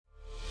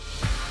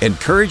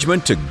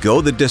Encouragement to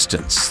go the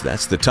distance.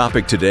 That's the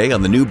topic today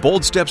on the new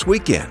Bold Steps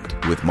Weekend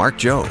with Mark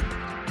Jobe.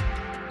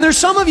 There's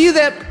some of you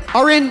that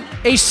are in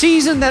a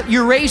season that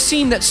you're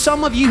racing, that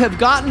some of you have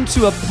gotten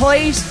to a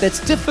place that's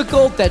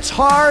difficult, that's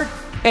hard,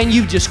 and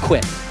you've just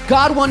quit.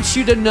 God wants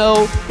you to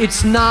know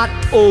it's not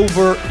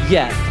over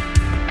yet.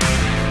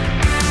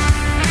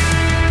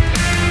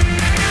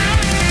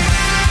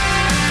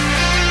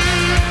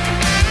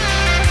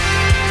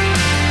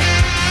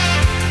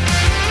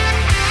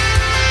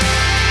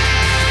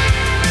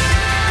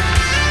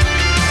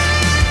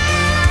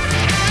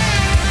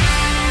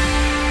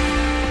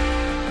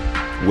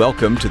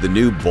 Welcome to the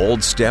new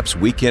Bold Steps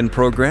Weekend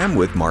program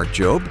with Mark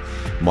Jobe.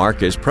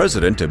 Mark is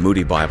president of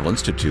Moody Bible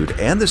Institute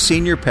and the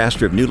senior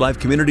pastor of New Life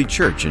Community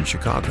Church in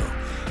Chicago.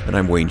 And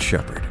I'm Wayne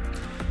Shepherd.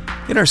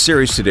 In our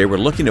series today, we're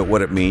looking at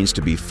what it means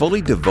to be fully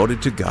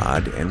devoted to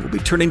God, and we'll be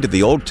turning to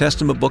the Old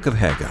Testament book of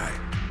Haggai.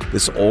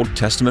 This Old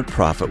Testament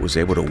prophet was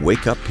able to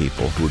wake up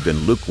people who had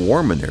been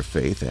lukewarm in their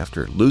faith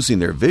after losing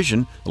their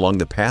vision along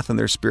the path in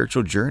their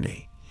spiritual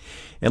journey.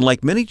 And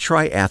like many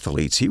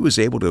triathletes, he was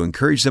able to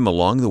encourage them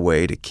along the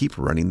way to keep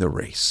running the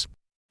race.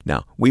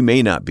 Now, we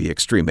may not be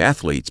extreme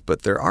athletes,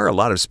 but there are a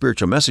lot of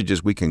spiritual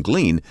messages we can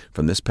glean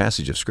from this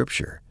passage of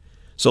Scripture.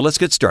 So let's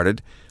get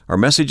started. Our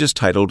message is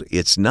titled,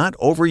 It's Not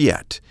Over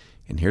Yet.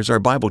 And here's our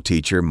Bible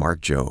teacher,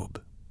 Mark Jobe.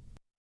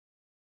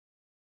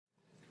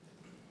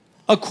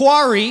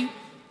 Aquari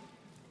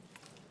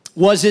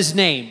was his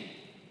name.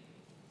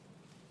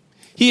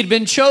 He had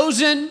been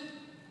chosen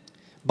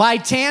by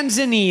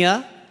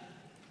Tanzania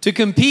to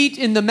compete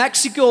in the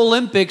Mexico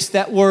Olympics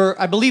that were,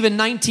 I believe, in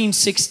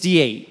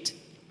 1968.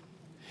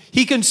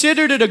 He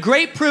considered it a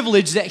great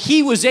privilege that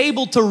he was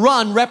able to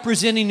run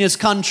representing his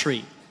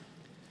country.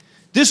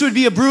 This would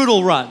be a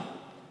brutal run,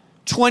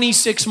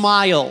 26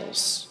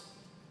 miles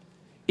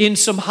in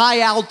some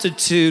high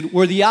altitude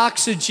where the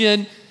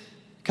oxygen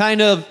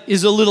kind of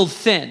is a little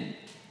thin.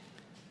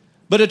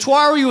 But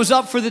Atwari was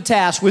up for the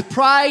task. With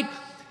pride,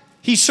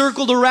 he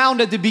circled around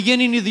at the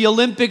beginning of the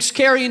Olympics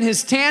carrying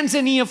his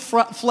Tanzania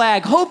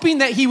flag, hoping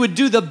that he would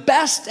do the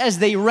best as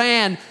they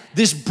ran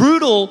this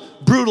brutal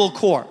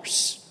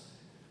course.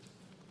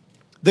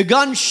 The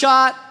gun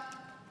shot,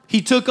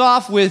 he took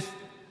off with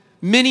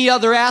many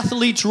other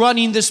athletes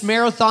running this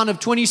marathon of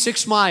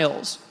 26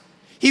 miles.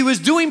 He was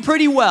doing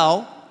pretty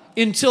well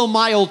until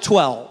mile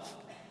 12.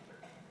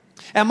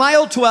 At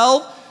mile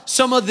 12,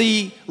 some of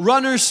the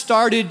runners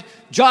started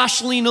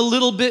jostling a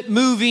little bit,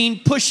 moving,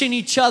 pushing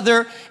each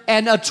other,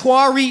 and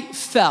Atwari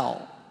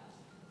fell.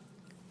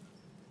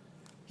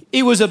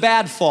 It was a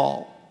bad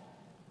fall.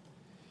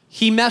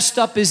 He messed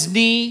up his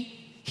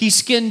knee, he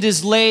skinned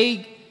his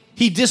leg,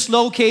 he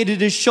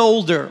dislocated his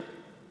shoulder.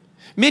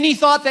 Many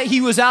thought that he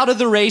was out of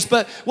the race,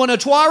 but when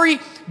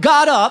Atwari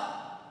got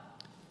up,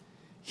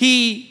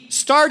 he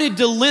started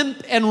to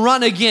limp and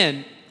run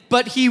again,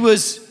 but he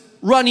was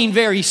running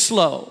very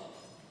slow.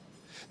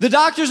 The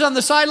doctors on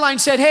the sideline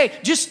said, hey,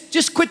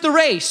 just quit the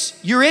race.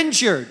 You're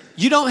injured.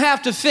 You don't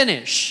have to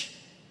finish.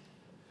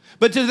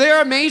 But to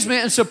their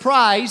amazement and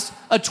surprise,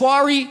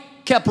 Atwari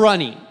kept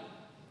running.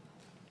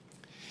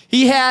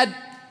 He had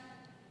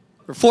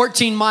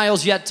 14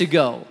 miles yet to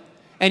go,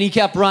 and he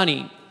kept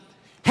running.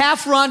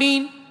 Half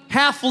running,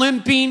 half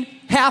limping,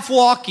 half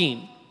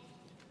walking.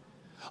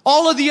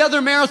 All of the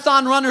other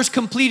marathon runners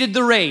completed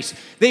the race.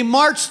 They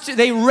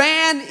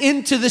ran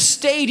into the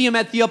stadium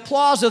at the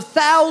applause of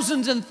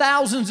thousands and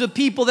thousands of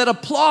people that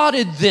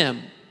applauded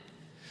them.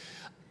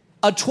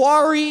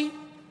 Atwari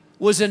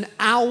was an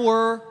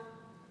hour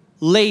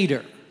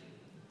later.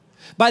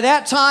 By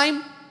that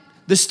time,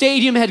 the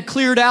stadium had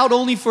cleared out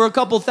only for a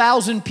couple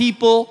thousand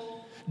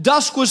people.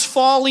 Dusk was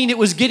falling. It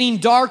was getting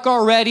dark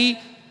already.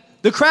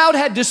 The crowd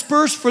had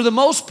dispersed for the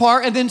most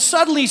part, and then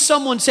suddenly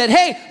someone said,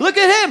 hey, look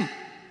at him.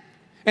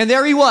 And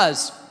there he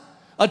was.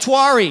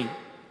 Atwari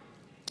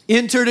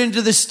entered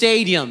into the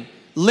stadium,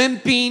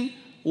 limping,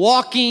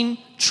 walking,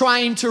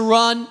 trying to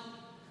run.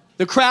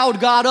 The crowd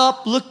got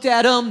up, looked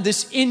at him,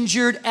 this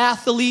injured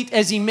athlete,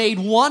 as he made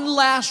one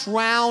last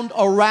round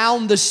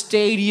around the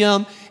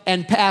stadium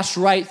and passed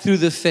right through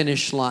the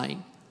finish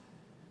line.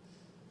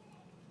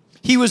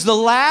 He was the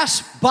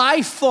last,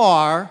 by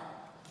far,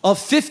 of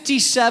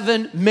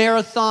 57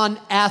 marathon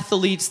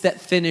athletes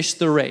that finished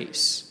the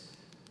race.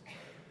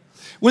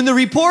 When the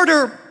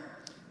reporter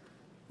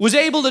was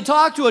able to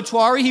talk to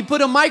Atwari, he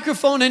put a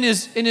microphone in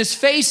his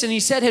face and he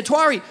said,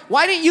 Atwari,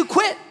 why didn't you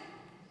quit?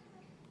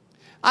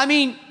 I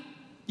mean,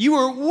 you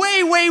were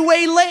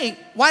way late.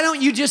 Why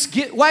didn't you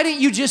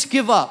just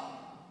give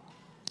up?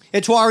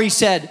 Atwari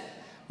said,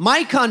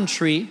 my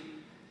country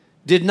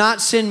did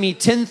not send me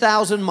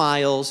 10,000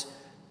 miles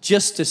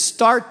just to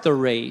start the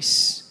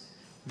race.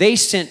 They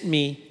sent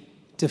me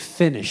to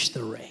finish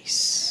the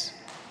race.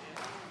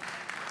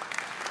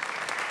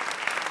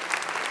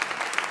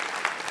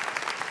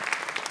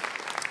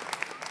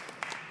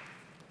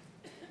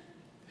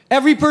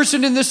 Every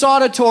person in this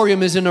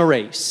auditorium is in a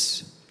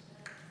race.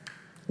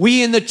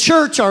 We in the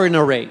church are in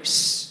a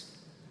race.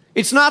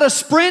 It's not a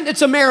sprint,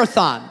 it's a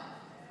marathon.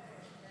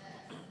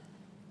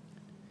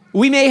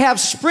 We may have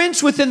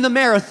sprints within the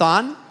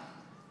marathon,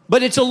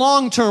 but it's a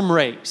long-term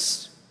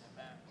race.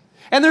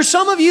 And there's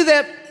some of you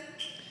that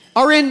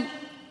are in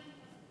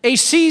a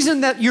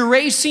season that you're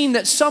racing,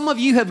 that some of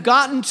you have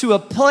gotten to a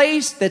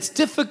place that's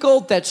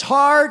difficult, that's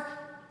hard,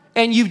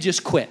 and you've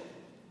just quit.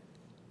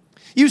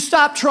 You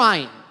stop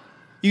trying.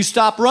 You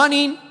stop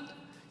running.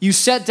 You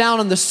sat down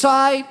on the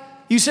side.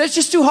 You said, it's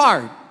just too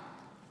hard.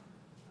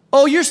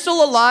 Oh, you're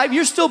still alive.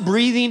 You're still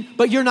breathing,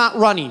 but you're not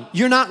running.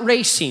 You're not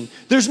racing.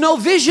 There's no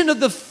vision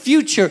of the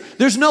future.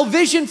 There's no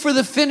vision for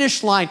the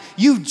finish line.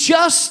 You've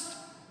just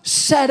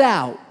set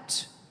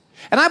out.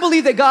 And I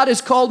believe that God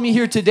has called me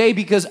here today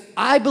because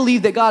I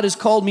believe that God has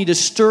called me to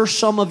stir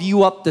some of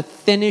you up to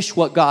finish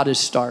what God has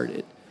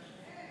started.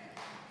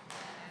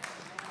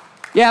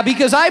 Yeah,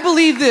 because I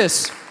believe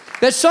this,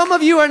 that some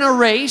of you are in a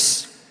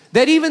race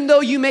that even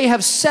though you may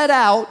have set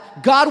out,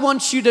 God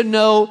wants you to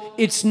know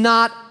it's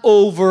not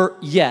over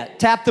yet.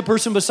 Tap the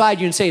person beside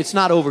you and say, it's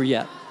not over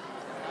yet.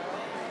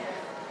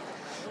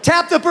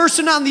 Tap the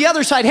person on the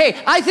other side.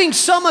 Hey, I think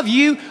some of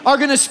you are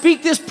going to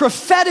speak this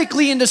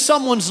prophetically into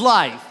someone's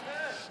life.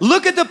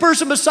 Look at the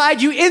person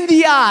beside you in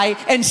the eye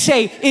and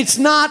say, it's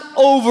not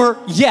over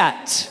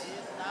yet.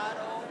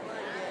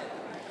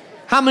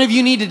 How many of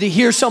you needed to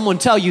hear someone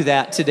tell you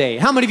that today?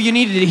 How many of you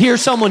needed to hear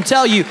someone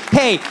tell you,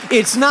 hey,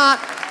 it's not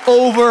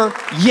over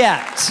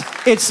yet.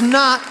 It's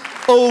not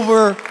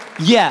over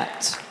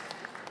yet.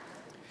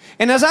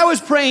 And as I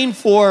was praying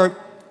for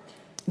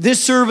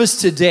this service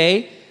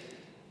today,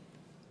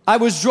 I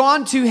was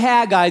drawn to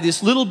Haggai,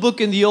 this little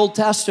book in the Old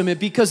Testament,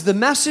 because the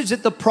message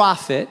that the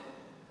prophet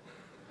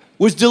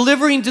was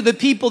delivering to the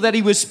people that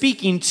he was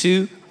speaking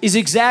to is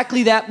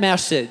exactly that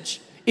message.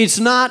 It's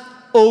not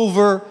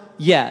over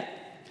yet.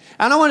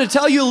 And I want to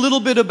tell you a little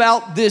bit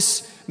about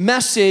this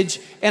message,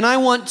 and I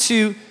want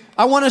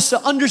us to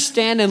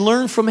understand and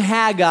learn from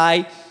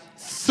Haggai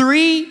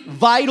 3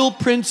 vital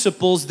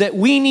principles that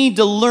we need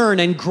to learn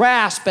and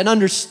grasp and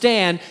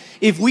understand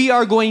if we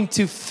are going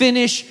to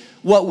finish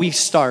what we've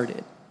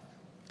started.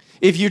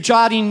 If you're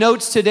jotting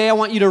notes today, I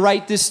want you to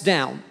write this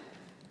down.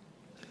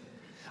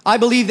 I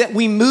believe that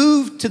we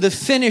move to the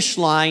finish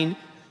line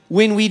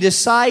when we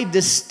decide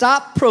to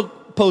stop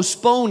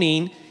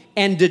postponing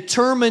and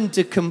determine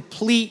to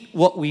complete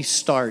what we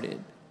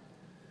started.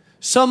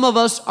 Some of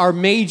us are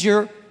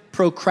major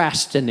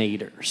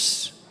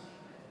procrastinators.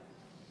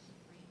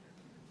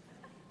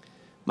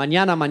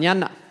 Mañana,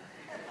 mañana.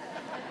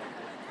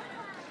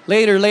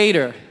 Later,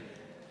 later.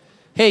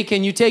 Hey,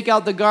 can you take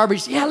out the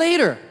garbage? Yeah,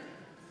 later.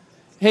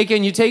 Hey,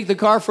 can you take the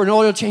car for an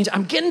oil change?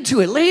 I'm getting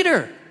to it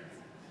later.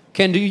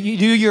 Can you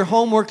do your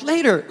homework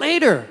later?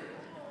 Later.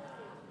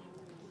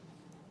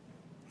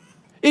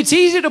 It's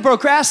easy to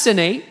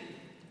procrastinate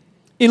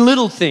in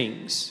little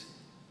things,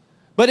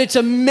 but it's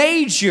a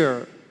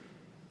major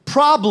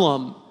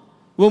problem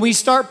when we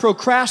start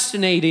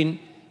procrastinating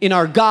in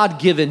our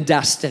God-given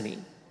destiny.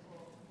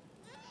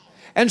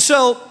 And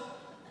so,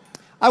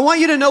 I want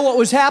you to know what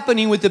was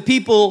happening with the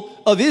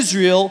people of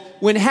Israel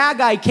when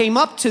Haggai came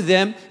up to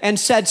them and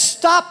said,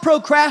 stop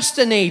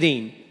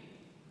procrastinating.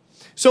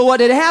 So what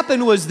had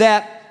happened was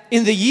that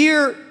in the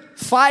year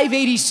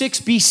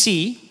 586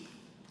 BC,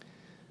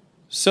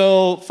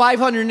 so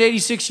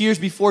 586 years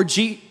before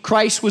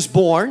Christ was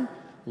born,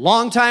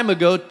 long time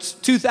ago,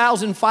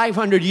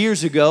 2,500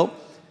 years ago,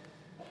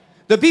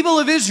 the people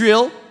of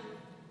Israel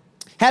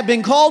had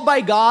been called by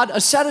God,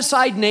 a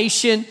set-aside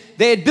nation.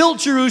 They had built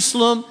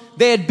Jerusalem.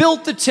 They had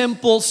built the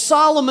temple.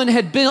 Solomon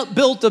had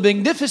built a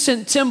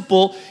magnificent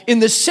temple in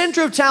the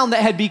center of town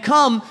that had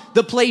become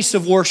the place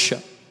of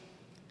worship.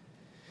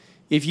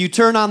 If you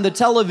turn on the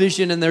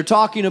television and they're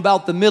talking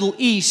about the Middle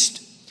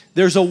East,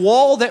 there's a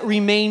wall that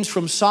remains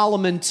from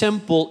Solomon's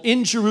temple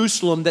in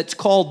Jerusalem that's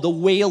called the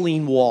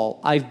Wailing Wall.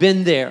 I've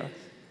been there.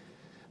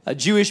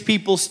 Jewish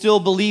people still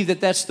believe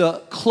that that's the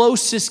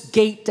closest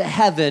gate to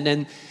heaven,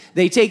 and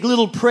they take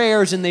little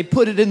prayers and they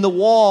put it in the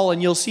wall,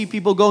 and you'll see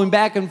people going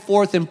back and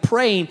forth and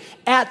praying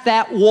at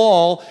that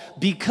wall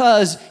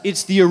because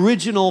it's the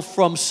original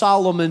from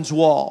Solomon's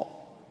wall.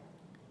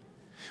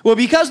 Well,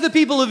 because the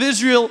people of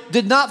Israel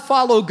did not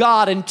follow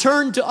God and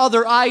turned to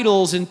other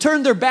idols and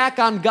turned their back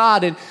on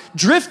God and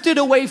drifted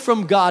away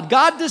from God,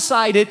 God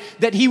decided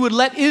that he would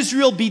let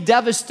Israel be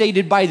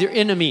devastated by their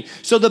enemy.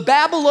 So the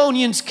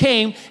Babylonians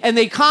came and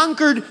they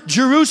conquered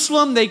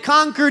Jerusalem, they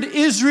conquered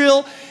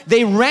Israel,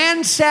 they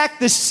ransacked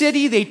the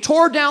city, they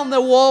tore down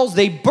the walls,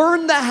 they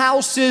burned the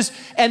houses,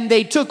 and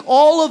they took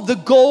all of the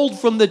gold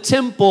from the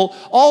temple,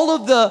 all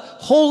of the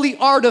holy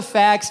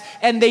artifacts,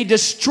 and they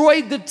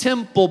destroyed the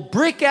temple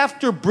brick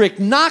after brick,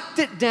 knocked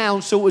it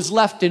down so it was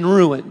left in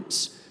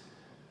ruins.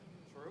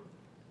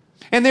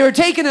 And they were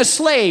taken as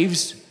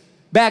slaves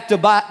back to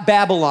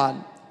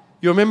Babylon.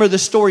 You remember the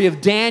story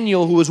of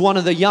Daniel, who was one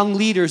of the young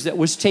leaders that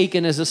was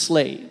taken as a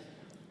slave.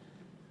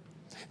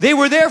 They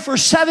were there for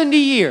 70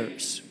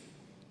 years.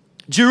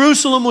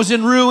 Jerusalem was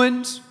in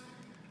ruins.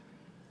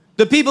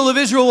 The people of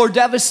Israel were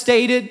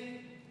devastated.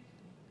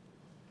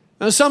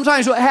 Now,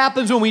 sometimes what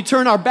happens when we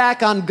turn our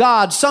back on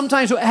God,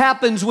 sometimes what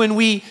happens when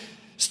we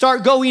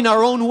start going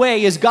our own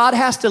way is God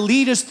has to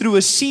lead us through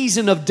a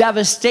season of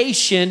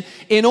devastation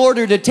in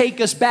order to take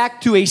us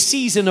back to a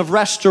season of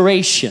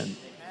restoration.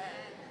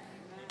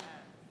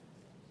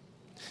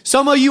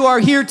 Some of you are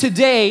here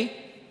today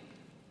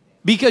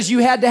because you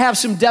had to have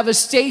some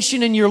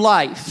devastation in your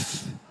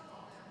life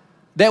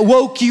that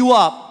woke you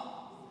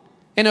up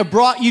and have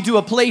brought you to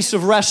a place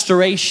of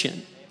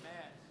restoration.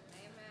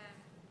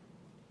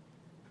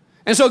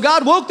 And so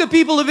God woke the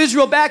people of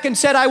Israel back and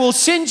said, I will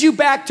send you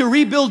back to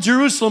rebuild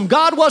Jerusalem.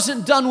 God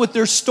wasn't done with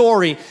their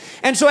story.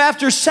 And so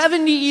after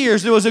 70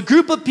 years, there was a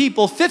group of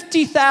people,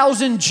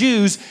 50,000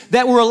 Jews,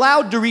 that were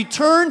allowed to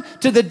return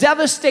to the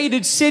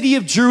devastated city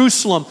of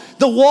Jerusalem.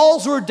 The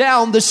walls were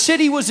down. The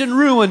city was in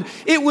ruin.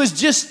 It was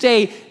just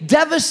a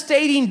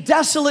devastating,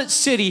 desolate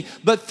city.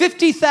 But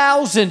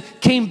 50,000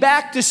 came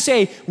back to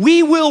say,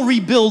 we will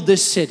rebuild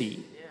this city.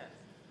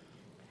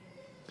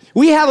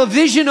 We have a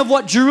vision of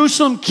what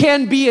Jerusalem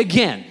can be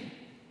again.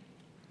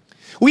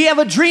 We have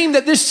a dream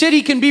that this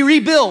city can be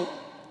rebuilt.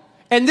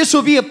 And this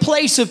will be a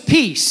place of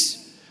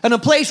peace and a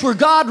place where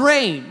God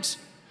reigns.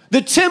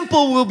 The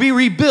temple will be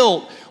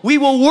rebuilt. We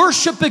will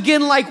worship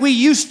again like we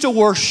used to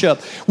worship.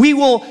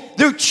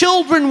 Their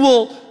children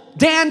will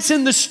dance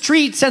in the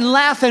streets and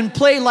laugh and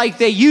play like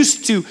they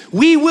used to.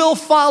 We will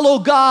follow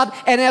God,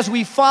 and as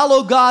we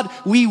follow God,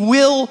 we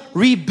will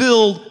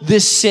rebuild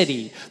this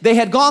city. They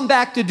had gone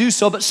back to do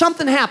so, but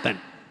something happened.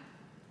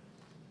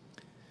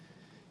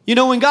 You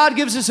know, when God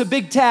gives us a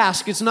big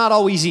task, it's not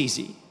always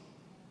easy.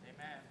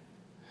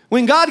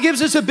 When God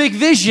gives us a big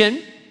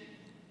vision,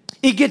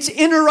 it gets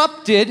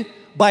interrupted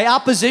by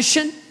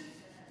opposition,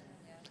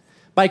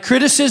 by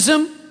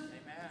criticism,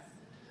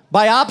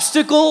 by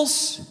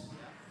obstacles,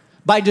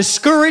 by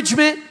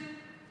discouragement.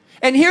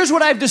 And here's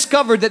what I've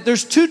discovered, that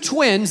there's two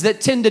twins that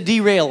tend to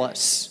derail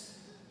us.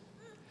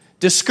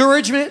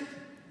 Discouragement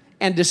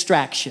and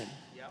distraction.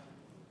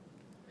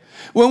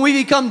 When we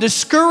become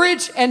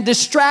discouraged and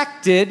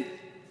distracted,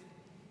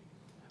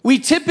 we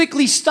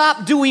typically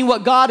stop doing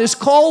what God has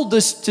called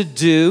us to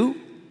do,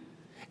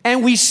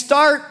 and we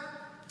start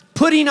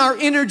putting our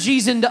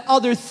energies into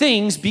other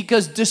things,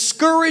 because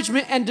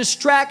discouragement and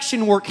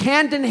distraction work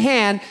hand in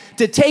hand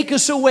to take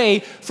us away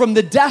from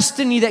the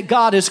destiny that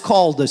God has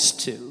called us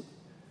to.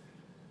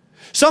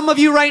 Some of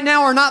you right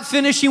now are not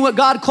finishing what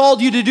God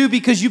called you to do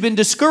because you've been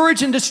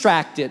discouraged and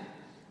distracted.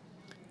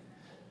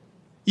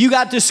 You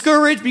got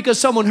discouraged because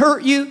someone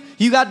hurt you.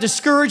 You got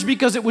discouraged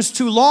because it was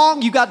too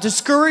long. You got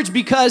discouraged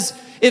because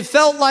it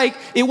felt like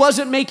it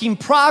wasn't making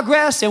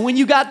progress. And when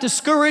you got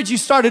discouraged, you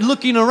started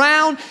looking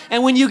around.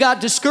 And when you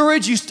got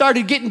discouraged, you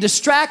started getting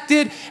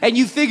distracted. And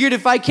you figured,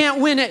 if I can't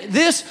win at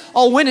this,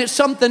 I'll win at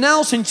something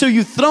else. And so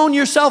you've thrown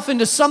yourself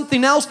into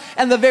something else.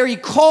 And the very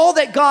call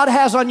that God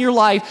has on your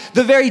life,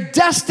 the very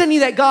destiny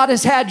that God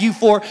has had you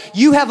for,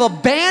 you have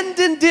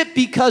abandoned it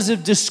because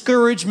of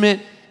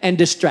discouragement and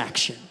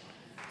distraction.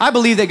 I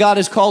believe that God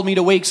has called me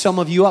to wake some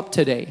of you up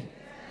today,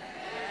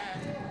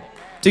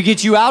 to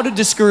get you out of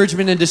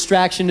discouragement and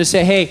distraction, to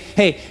say,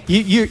 hey,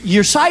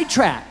 you're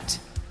sidetracked.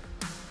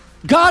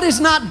 God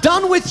is not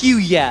done with you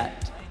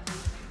yet.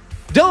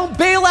 Don't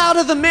bail out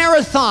of the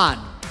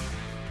marathon.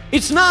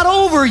 It's not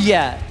over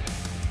yet.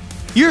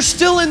 You're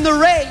still in the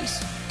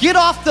race. Get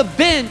off the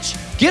bench.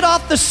 Get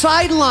off the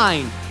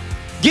sideline.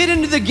 Get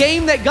into the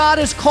game that God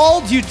has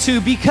called you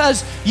to,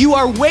 because you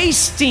are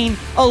wasting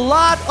a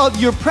lot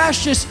of your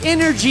precious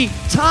energy,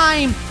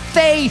 time,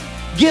 faith,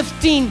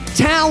 gifting,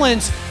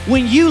 talents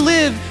when you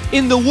live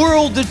in the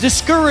world of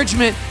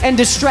discouragement and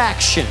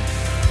distraction.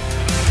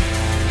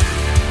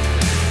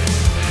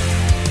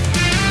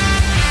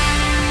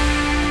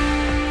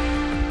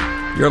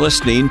 You're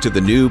listening to the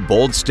new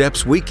Bold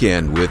Steps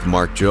Weekend with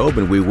Mark Jobe,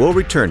 and we will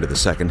return to the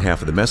second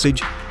half of the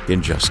message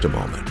in just a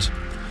moment.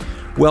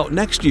 Well,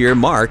 next year,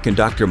 Mark and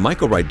Dr.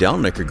 Michael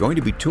Rydelnik are going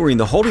to be touring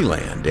the Holy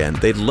Land, and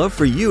they'd love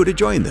for you to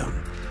join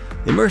them.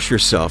 Immerse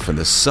yourself in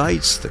the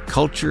sights, the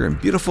culture, and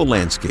beautiful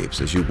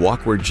landscapes as you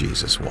walk where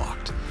Jesus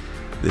walked.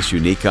 This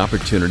unique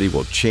opportunity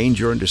will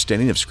change your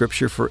understanding of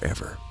Scripture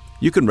forever.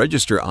 You can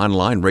register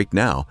online right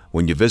now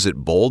when you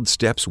visit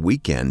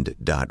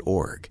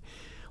boldstepsweekend.org.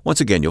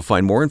 Once again, you'll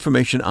find more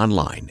information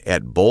online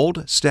at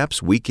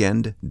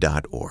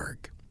boldstepsweekend.org.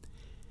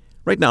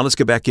 Right now, let's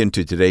get back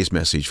into today's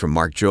message from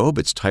Mark Jobe.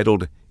 It's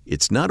titled,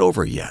 It's Not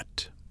Over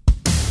Yet.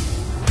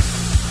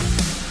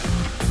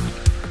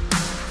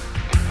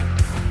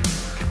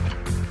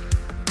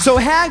 So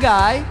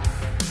Haggai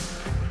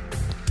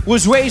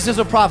was raised as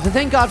a prophet.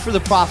 Thank God for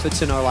the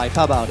prophets in our life.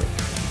 How about it?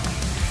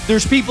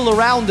 There's people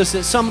around us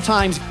that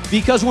sometimes,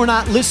 because we're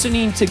not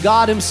listening to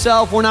God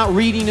Himself, we're not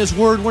reading His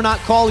Word, we're not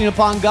calling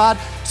upon God,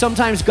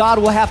 sometimes God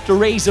will have to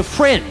raise a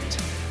friend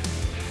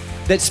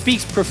that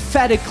speaks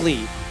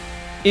prophetically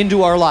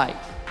into our life,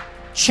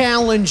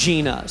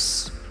 challenging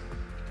us.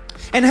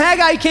 And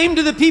Haggai came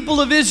to the people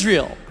of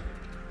Israel.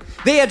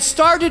 They had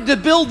started to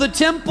build the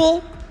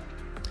temple.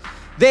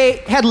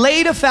 They had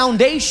laid a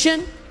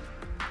foundation.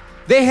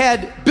 They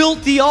had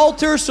built the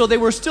altar, so they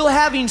were still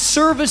having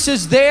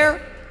services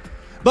there.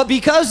 But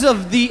because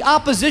of the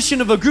opposition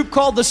of a group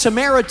called the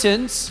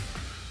Samaritans,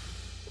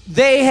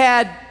 they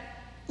had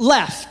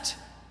left.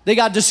 They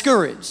got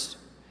discouraged.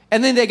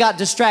 And then they got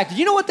distracted.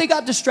 You know what they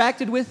got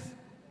distracted with?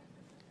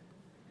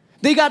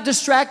 They got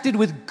distracted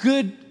with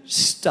good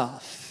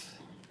stuff,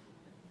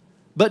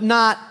 but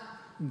not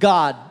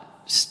God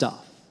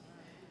stuff.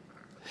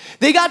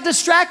 They got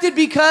distracted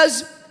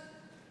because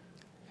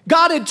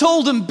God had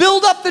told them,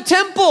 build up the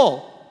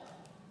temple.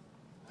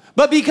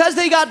 But because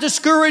they got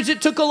discouraged,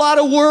 it took a lot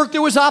of work,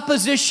 there was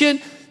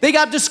opposition, they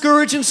got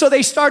discouraged, and so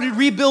they started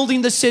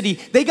rebuilding the city.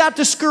 They got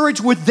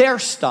discouraged with their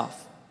stuff.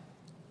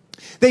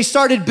 They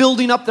started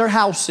building up their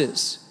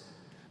houses,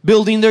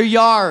 building their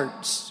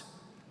yards,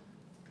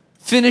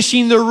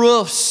 finishing the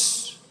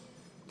roofs,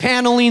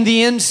 paneling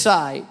the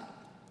inside,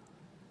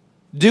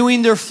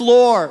 doing their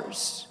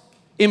floors,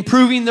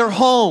 improving their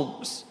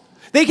homes.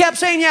 They kept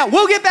saying, yeah,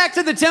 we'll get back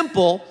to the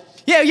temple.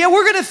 Yeah,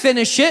 we're going to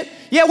finish it.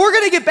 Yeah, we're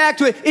going to get back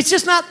to it. It's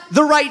just not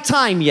the right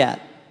time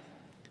yet.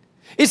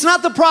 It's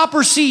not the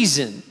proper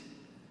season.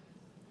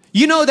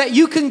 You know that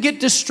you can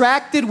get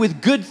distracted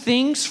with good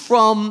things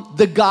from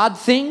the God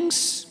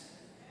things?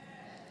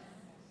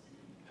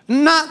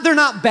 They're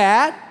not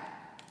bad.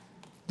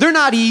 They're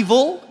not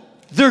evil.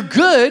 They're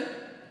good,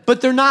 but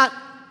they're not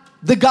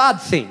the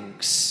God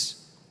things.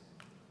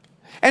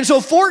 And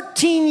so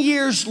 14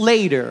 years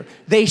later,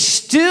 they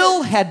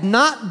still had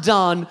not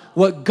done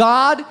what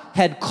God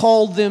had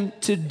called them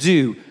to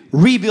do,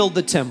 rebuild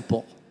the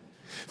temple.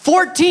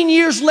 14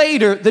 years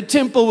later, the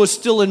temple was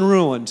still in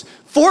ruins.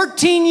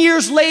 14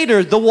 years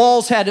later, the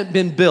walls hadn't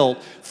been built.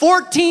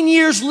 14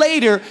 years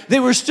later, they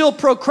were still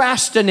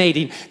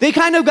procrastinating. They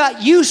kind of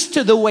got used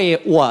to the way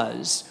it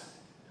was.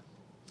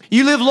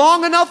 You live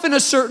long enough in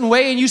a certain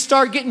way and you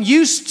start getting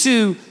used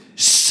to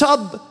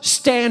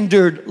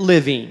substandard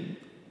living.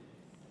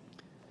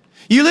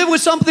 You live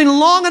with something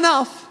long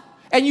enough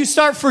and you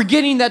start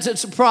forgetting that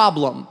it's a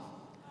problem.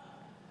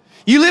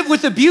 You live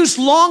with abuse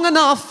long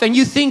enough and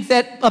you think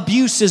that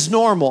abuse is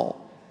normal.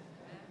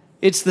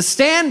 It's the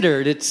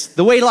standard. It's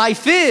the way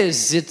life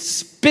is.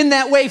 It's been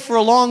that way for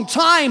a long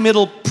time.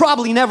 It'll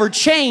probably never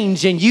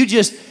change, and you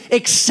just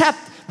accept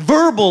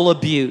verbal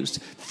abuse,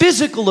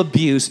 physical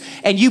abuse,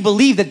 and you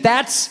believe that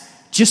that's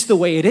just the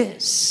way it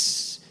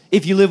is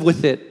if you live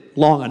with it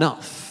long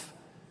enough.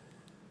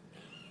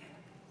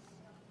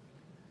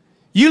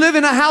 You live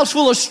in a house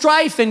full of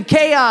strife and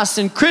chaos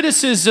and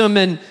criticism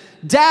and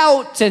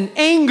doubt and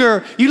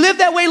anger. You live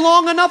that way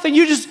long enough and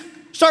you just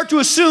start to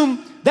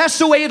assume that's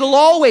the way it'll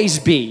always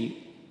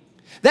be.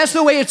 That's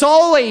the way it's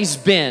always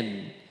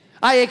been.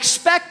 I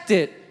expect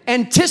it,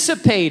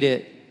 anticipate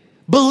it,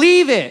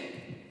 believe it.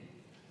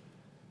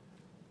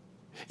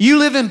 You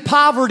live in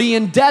poverty,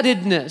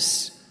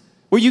 indebtedness,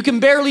 where you can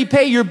barely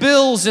pay your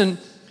bills and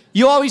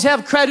you always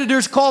have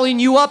creditors calling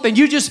you up and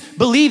you just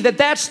believe that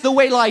that's the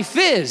way life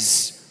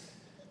is.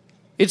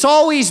 It's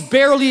always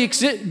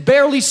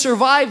barely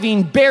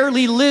surviving,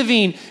 barely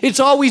living.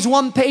 It's always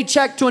one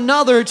paycheck to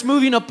another. It's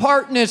moving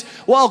apartments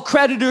while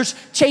creditors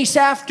chase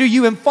after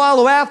you and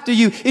follow after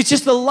you. It's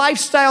just the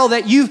lifestyle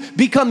that you've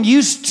become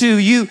used to.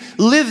 You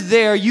live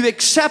there. You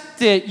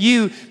accept it.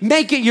 You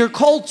make it your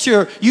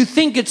culture. You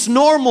think it's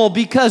normal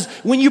because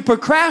when you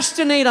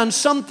procrastinate on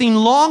something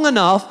long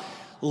enough,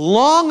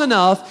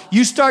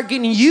 you start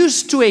getting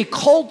used to a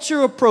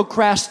culture of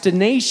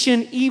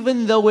procrastination,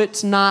 even though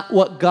it's not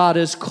what God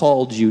has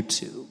called you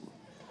to.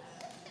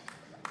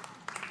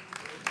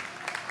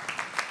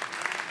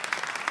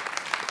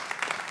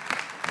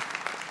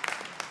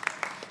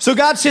 So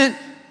God sent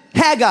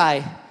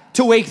Haggai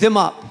to wake them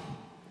up.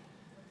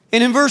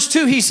 And in verse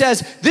 2, he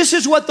says, this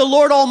is what the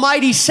Lord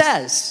Almighty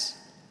says.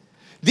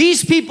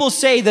 These people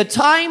say the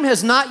time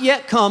has not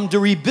yet come to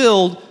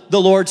rebuild the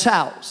Lord's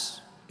house.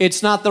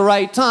 It's not the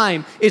right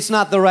time. It's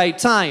not the right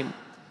time.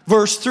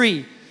 Verse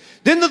 3.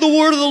 Then the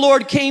word of the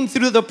Lord came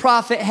through the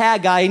prophet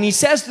Haggai, and he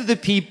says to the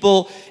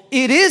people,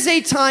 it is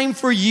a time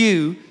for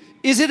you.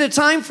 Is it a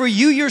time for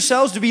you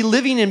yourselves to be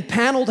living in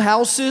paneled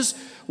houses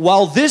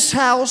while this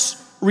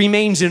house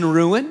remains in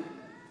ruin?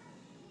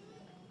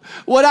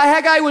 What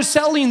Haggai was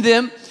telling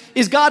them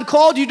is God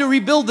called you to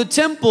rebuild the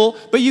temple,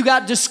 but you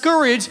got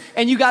discouraged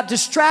and you got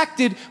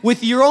distracted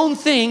with your own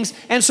things.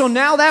 And so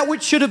now that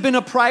which should have been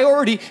a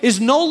priority is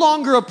no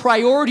longer a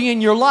priority in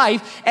your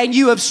life, and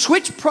you have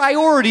switched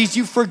priorities.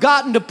 You've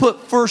forgotten to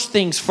put first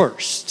things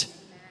first.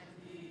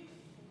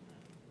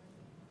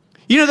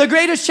 You know, the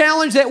greatest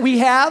challenge that we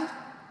have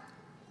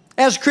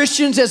as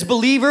Christians, as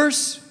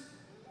believers,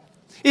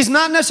 is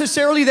not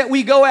necessarily that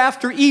we go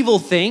after evil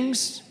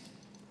things.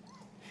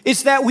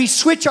 It's that we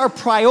switch our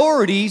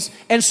priorities,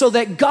 and so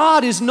that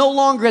God is no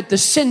longer at the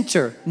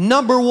center,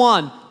 number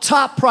one,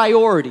 top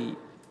priority.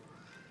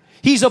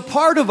 He's a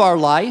part of our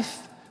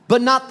life,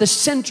 but not the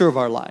center of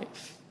our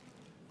life.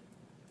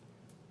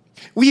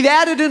 We've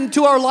added him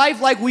to our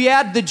life like we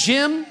add the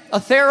gym,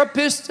 a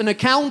therapist, an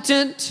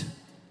accountant,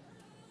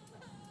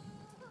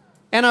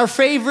 and our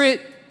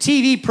favorite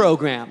TV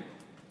program.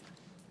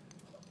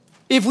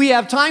 If we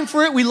have time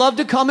for it, we love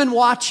to come and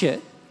watch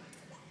it.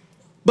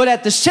 But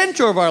at the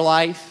center of our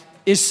life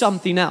is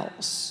something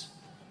else.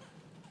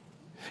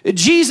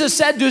 Jesus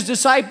said to his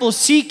disciples,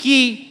 seek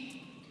ye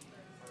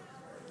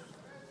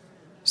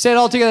Say it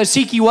all together.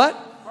 Seek ye what?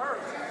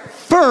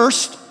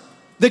 First,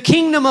 the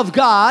kingdom of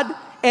God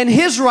and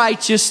his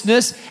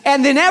righteousness,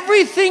 and then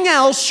everything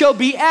else shall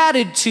be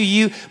added to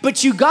you.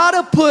 But you got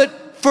to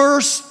put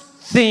first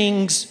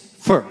things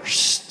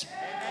first.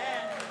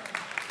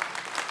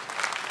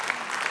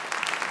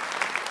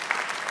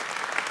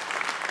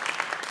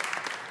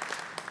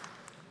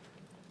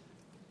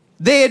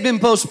 They had been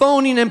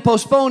postponing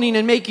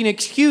and making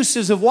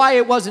excuses of why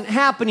it wasn't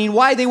happening,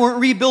 why they weren't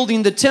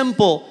rebuilding the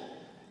temple.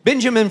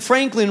 Benjamin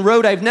Franklin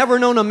wrote, I've never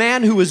known a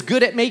man who was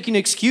good at making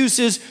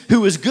excuses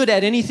who was good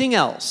at anything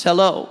else.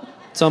 Hello.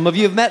 Some of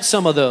you have met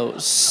some of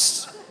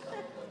those.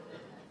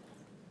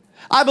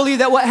 I believe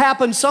that what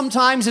happens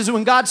sometimes is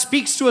when God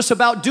speaks to us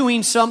about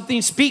doing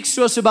something, speaks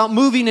to us about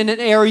moving in an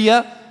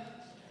area,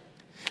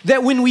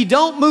 that when we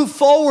don't move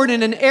forward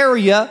in an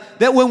area,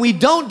 that when we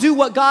don't do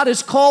what God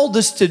has called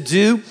us to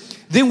do,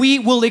 then we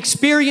will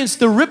experience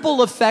the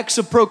ripple effects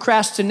of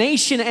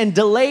procrastination and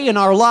delay in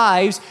our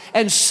lives.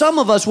 And some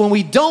of us, when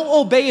we don't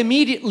obey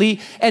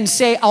immediately and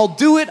say, I'll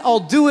do it,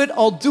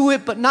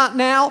 but not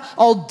now.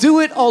 I'll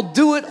do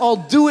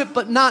it,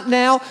 but not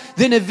now.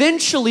 Then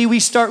eventually we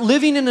start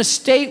living in a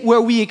state where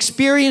we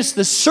experience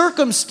the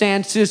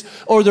circumstances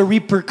or the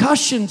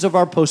repercussions of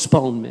our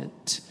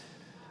postponement.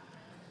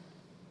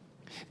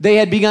 They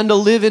had begun to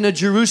live in a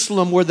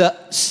Jerusalem where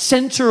the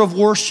center of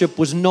worship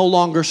was no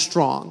longer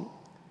strong.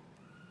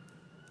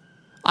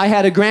 I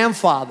had a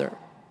grandfather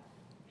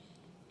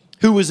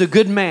who was a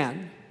good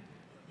man,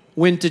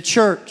 went to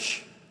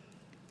church,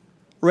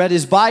 read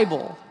his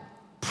Bible,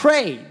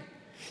 prayed.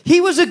 He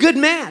was a good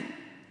man.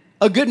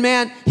 A good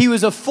man. He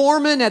was a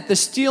foreman at the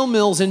steel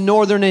mills in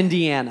northern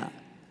Indiana.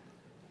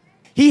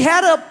 He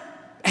had a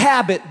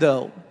habit,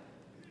 though.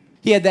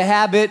 He had the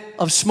habit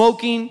of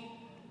smoking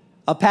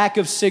a pack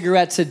of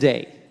cigarettes a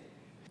day.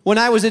 When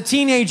I was a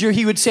teenager,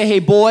 he would say, hey,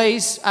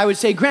 boys. I would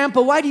say, Grandpa,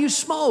 why do you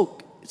smoke?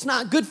 It's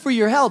not good for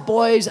your health,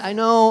 boys. I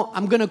know,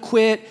 I'm going to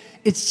quit.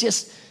 It's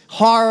just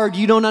hard.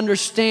 You don't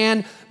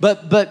understand,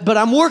 but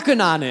I'm working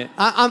on it.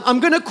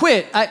 I'm going to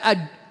quit.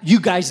 You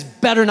guys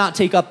better not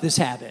take up this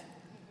habit.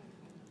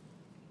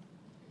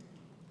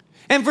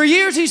 And for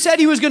years he said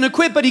he was going to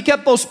quit, but he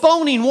kept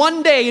postponing.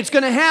 One day it's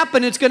going to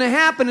happen,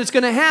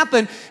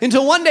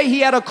 until one day he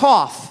had a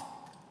cough.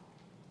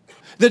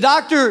 The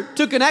doctor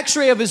took an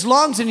x-ray of his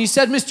lungs and he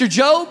said, Mr.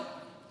 Job,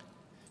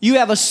 you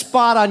have a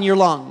spot on your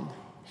lung.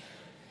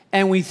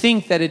 And we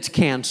think that it's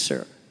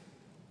cancer.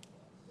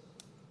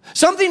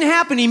 Something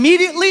happened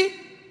immediately.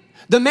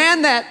 The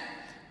man that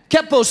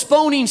kept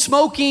postponing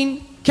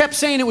smoking, kept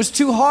saying it was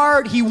too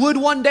hard, he would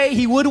one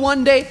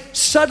day.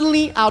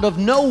 Suddenly, out of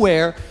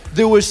nowhere,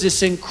 there was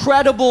this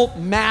incredible,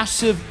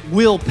 massive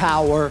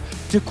willpower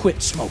to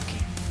quit smoking.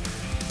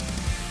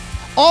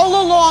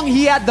 All along,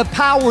 he had the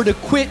power to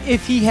quit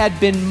if he had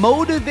been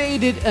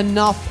motivated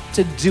enough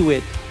to do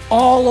it.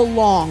 All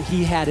along,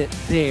 he had it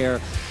there.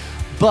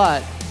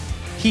 But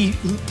he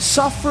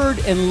suffered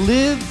and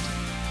lived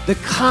the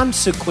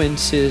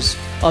consequences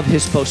of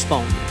his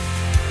postponement.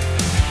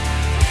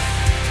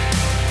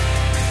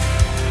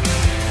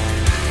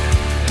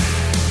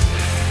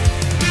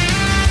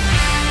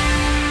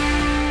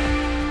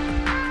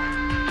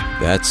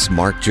 That's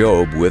Mark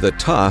Jobe with a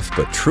tough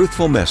but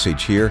truthful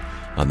message here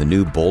on the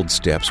new Bold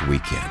Steps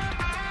weekend.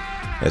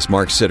 As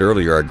Mark said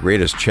earlier, our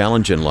greatest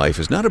challenge in life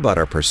is not about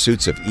our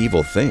pursuits of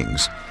evil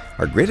things.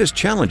 Our greatest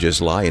challenges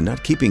lie in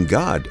not keeping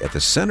God at the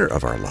center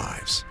of our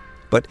lives.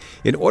 But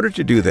in order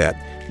to do that,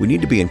 we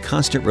need to be in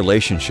constant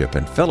relationship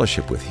and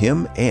fellowship with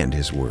Him and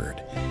His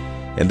Word.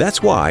 And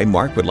that's why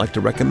Mark would like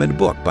to recommend a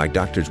book by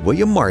Drs.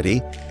 William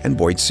Marty and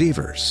Boyd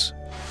Sievers.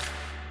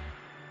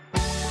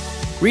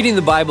 Reading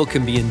the Bible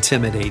can be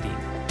intimidating.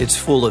 It's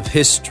full of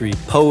history,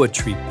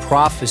 poetry,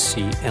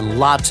 prophecy, and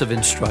lots of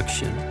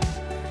instruction.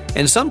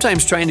 And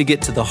sometimes trying to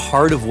get to the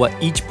heart of what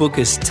each book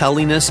is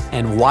telling us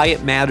and why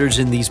it matters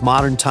in these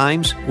modern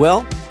times,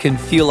 well, can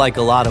feel like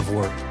a lot of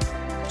work.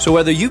 So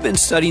whether you've been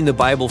studying the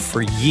Bible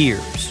for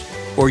years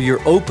or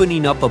you're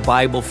opening up a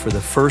Bible for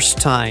the first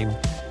time,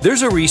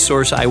 there's a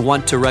resource I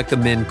want to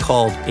recommend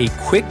called A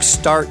Quick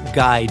Start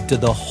Guide to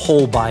the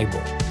Whole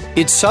Bible.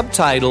 It's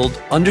subtitled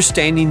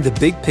Understanding the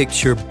Big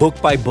Picture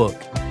Book by Book,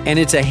 and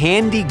it's a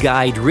handy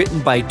guide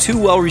written by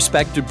two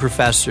well-respected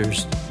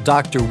professors,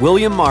 Dr.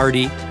 William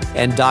Marty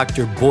and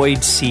Dr.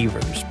 Boyd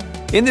Sievers.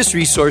 In this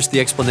resource,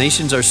 the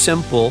explanations are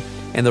simple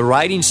and the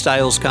writing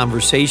style is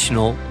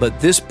conversational, but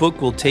this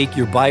book will take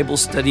your Bible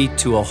study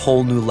to a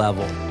whole new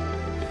level.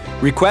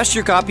 Request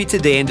your copy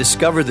today and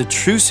discover the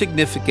true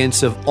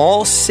significance of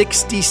all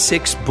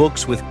 66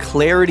 books with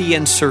clarity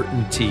and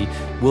certainty.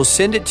 We'll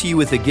send it to you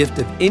with a gift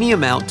of any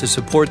amount to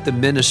support the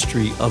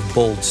ministry of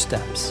Bold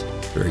Steps.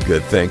 Very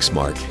good. Thanks,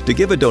 Mark. To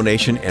give a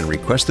donation and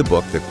request the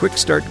book, The Quick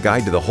Start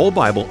Guide to the Whole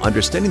Bible,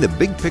 Understanding the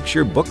Big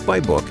Picture Book by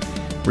Book,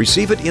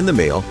 receive it in the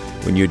mail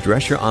when you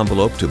address your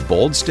envelope to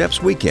Bold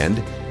Steps Weekend,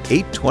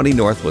 820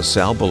 North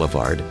LaSalle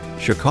Boulevard,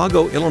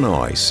 Chicago,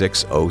 Illinois,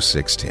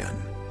 60610.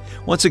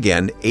 Once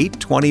again,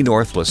 820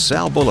 North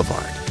LaSalle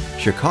Boulevard,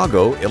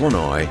 Chicago,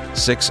 Illinois,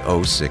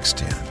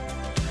 60610.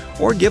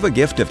 or give a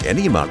gift of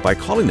any amount by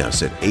calling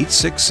us at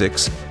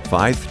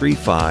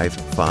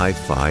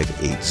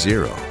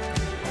 866-535-5580.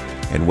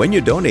 And when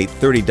you donate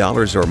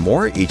 $30 or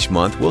more each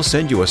month, we'll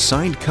send you a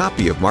signed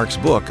copy of Mark's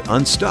book,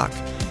 Unstuck,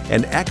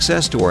 and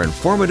access to our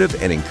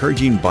informative and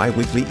encouraging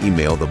bi-weekly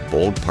email, The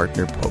Bold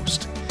Partner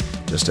Post.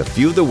 Just a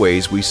few of the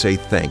ways we say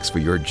thanks for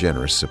your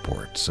generous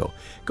support. So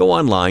go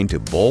online to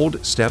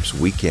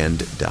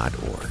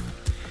boldstepsweekend.org.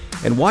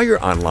 And while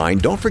you're online,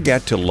 don't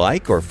forget to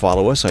like or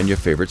follow us on your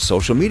favorite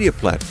social media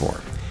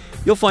platform.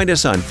 You'll find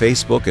us on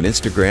Facebook and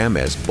Instagram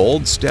as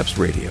Bold Steps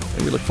Radio,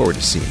 and we look forward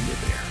to seeing you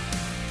there.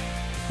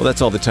 Well,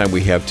 that's all the time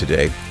we have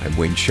today. I'm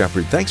Wayne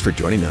Shepherd. Thanks for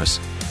joining us.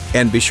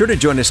 And be sure to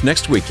join us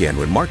next weekend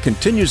when Mark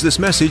continues this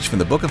message from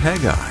the book of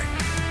Haggai.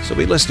 So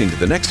be listening to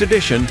the next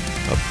edition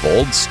of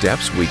Bold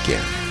Steps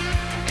Weekend.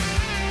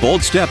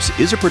 Bold Steps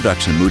is a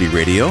production of Moody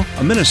Radio,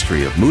 a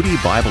ministry of Moody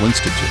Bible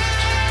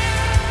Institute.